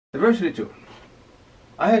Diversity 2.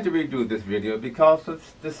 I had to redo this video because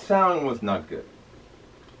the sound was not good.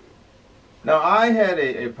 Now I had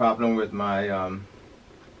a problem with my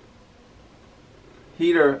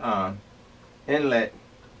heater inlet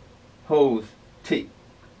hose T.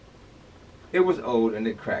 It was old and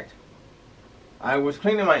it cracked. I was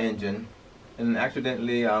cleaning my engine and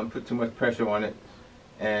accidentally put too much pressure on it,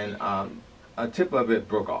 and a tip of it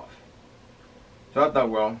broke off. So I thought,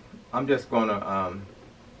 well, I'm just going to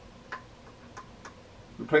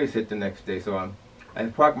replace it the next day. So I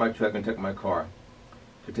parked my truck and took my car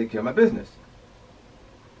to take care of my business.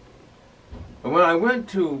 But when I went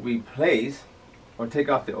to replace or take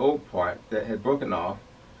off the old part that had broken off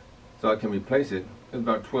so I can replace it, it was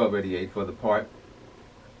about $12.88 for the part.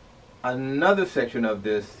 Another section of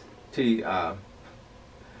this T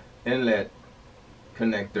inlet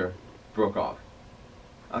connector broke off.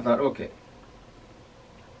 I thought, okay,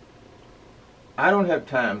 I don't have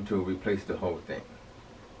time to replace the whole thing.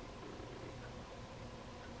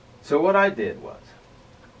 So what I did was,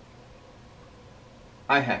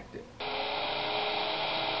 I hacked it.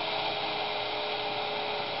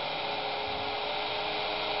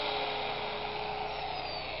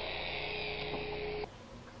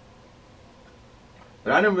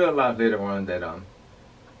 But I didn't realize later on that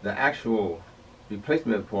the actual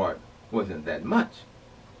replacement part wasn't that much.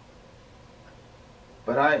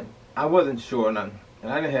 But I wasn't sure, and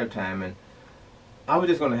I didn't have time, and I was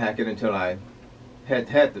just going to hack it until I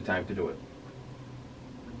had the time to do it.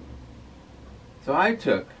 So I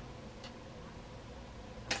took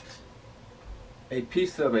a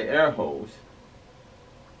piece of an air hose.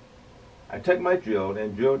 I took my drill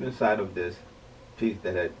and drilled inside of this piece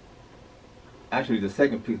that had, actually the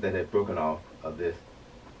second piece that had broken off of this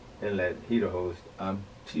inlet heater hose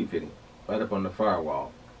T fitting, right up on the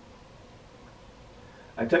firewall.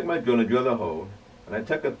 I took my drill and drilled a hole, and I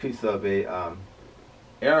took a piece of a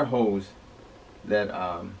air hose that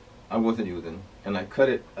I wasn't using, and I cut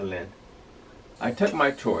it a length. I took my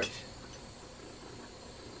torch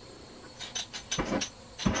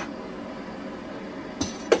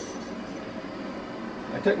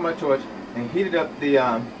and heated up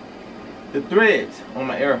the threads on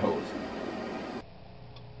my air hose.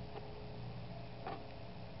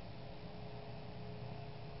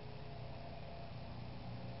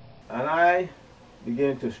 And I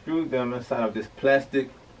began to screw them inside of this plastic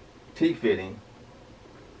T-fitting,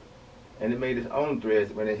 and it made its own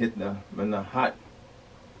threads when the hot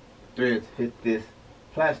threads hit this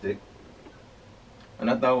plastic. And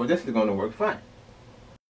I thought, well, this is going to work fine.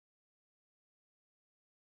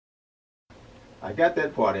 I got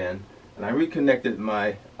that part in, and I reconnected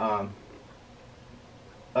my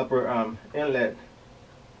upper inlet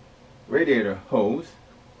radiator hose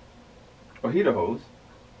or heater hose,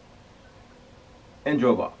 and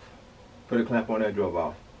drove off. Put a clamp on there, drove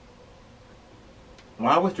off.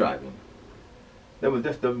 While I was driving, there was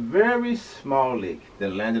just a very small leak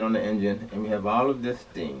that landed on the engine, and we have all of this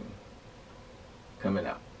steam coming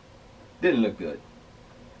out. Didn't look good.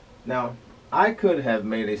 Now, I could have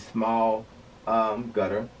made a small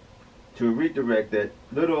gutter to redirect that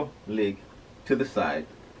little leak to the side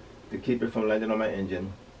to keep it from landing on my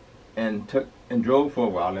engine, and drove for a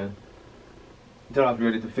while until I was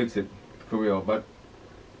ready to fix it for real, but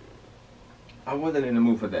I wasn't in the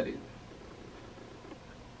mood for that either.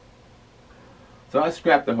 So I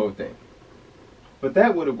scrapped the whole thing. But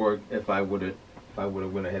that would have worked if I would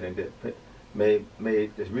have went ahead and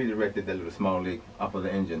just redirected that little small leak off of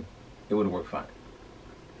the engine. It would have worked fine.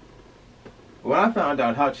 When I found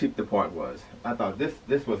out how cheap the part was, I thought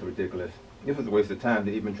this was ridiculous. This was a waste of time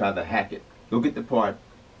to even try to hack it. Go get the part,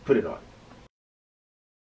 put it on.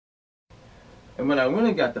 And when I went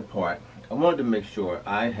and got the part, I wanted to make sure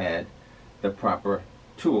I had the proper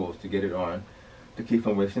tools to get it on to keep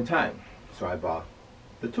from wasting time. So I bought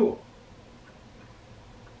the tool.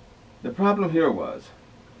 The problem here was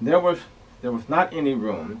there was not any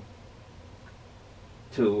room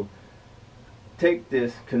to take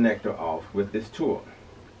this connector off with this tool.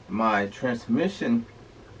 My transmission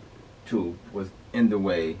tube was in the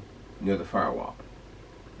way near the firewall.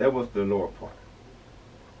 That was the lower part.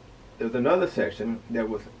 There was another section that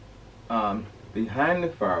was behind the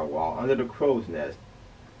firewall under the crow's nest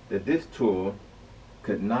that this tool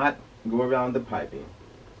could not go around the piping,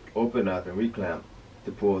 open up and reclamp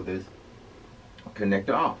to pull this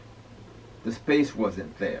connector off. The space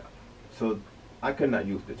wasn't there, so I could not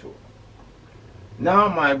use the tool. Now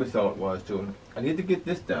my result was I need to get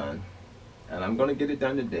this done, and I'm going to get it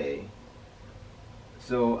done today.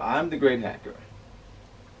 So I'm the great hacker.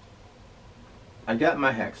 I got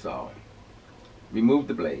my hacksaw, removed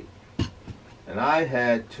the blade, and I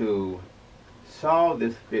had to saw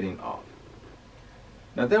this fitting off.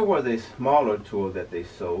 Now there was a smaller tool that they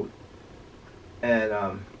sold,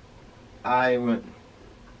 and I went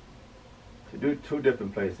to do 2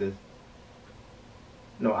 different places.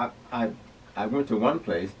 No, I went to one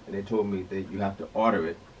place and they told me that you have to order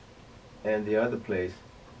it, and the other place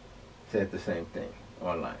said the same thing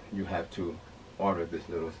online. You have to order this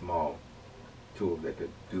little small tool that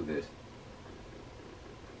could do this.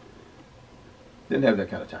 Didn't have that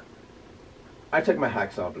kind of time. I took my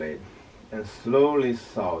hacksaw blade and slowly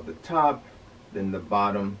sawed the top, then the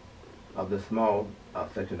bottom of the small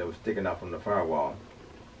section that was sticking out from the firewall,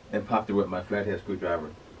 and popped it with my flathead screwdriver.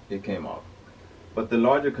 It came off. But the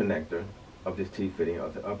larger connector of this T-fitting,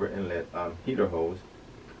 of the upper inlet heater hose,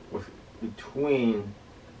 was between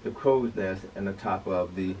the crow's nest and the top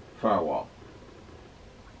of the firewall.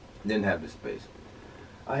 Didn't have the space.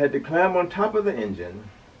 I had to climb on top of the engine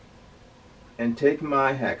and take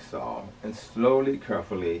my hacksaw and slowly,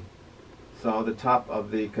 carefully saw the top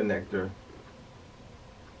of the connector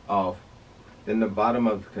off. Then the bottom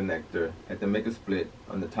of the connector, had to make a split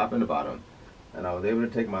on the top and the bottom, and I was able to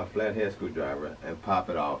take my flathead screwdriver and pop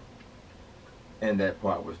it off, and that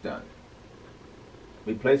part was done.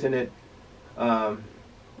 Replacing it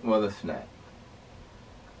was a snap.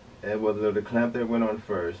 It was a little clamp that went on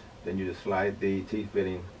first, then you just slide the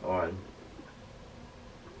T-fitting on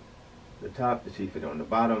the top, the T-fitting on the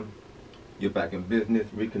bottom. You're back in business,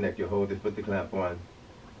 reconnect your hoses, put the clamp on,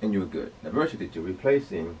 and you're good. Now virtually you're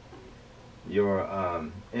replacing your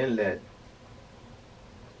inlet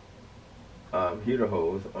heater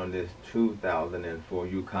hose on this 2004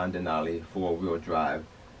 YUKON Denali 4-wheel drive.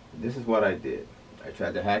 This is what I did. I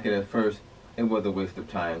tried to hack it at first. It was a waste of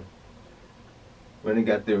time. When I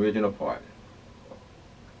got the original part,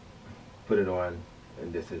 put it on,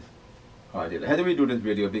 and this is how I did it. I had to redo this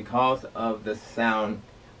video because of the sound.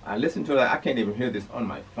 I listened to it, I can't even hear this on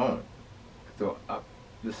my phone. So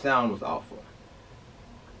the sound was awful.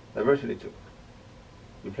 Now virtually 2.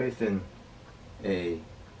 Replacing a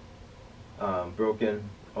broken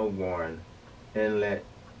or worn inlet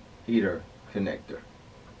heater connector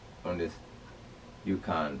on this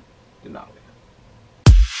YUKON Denali.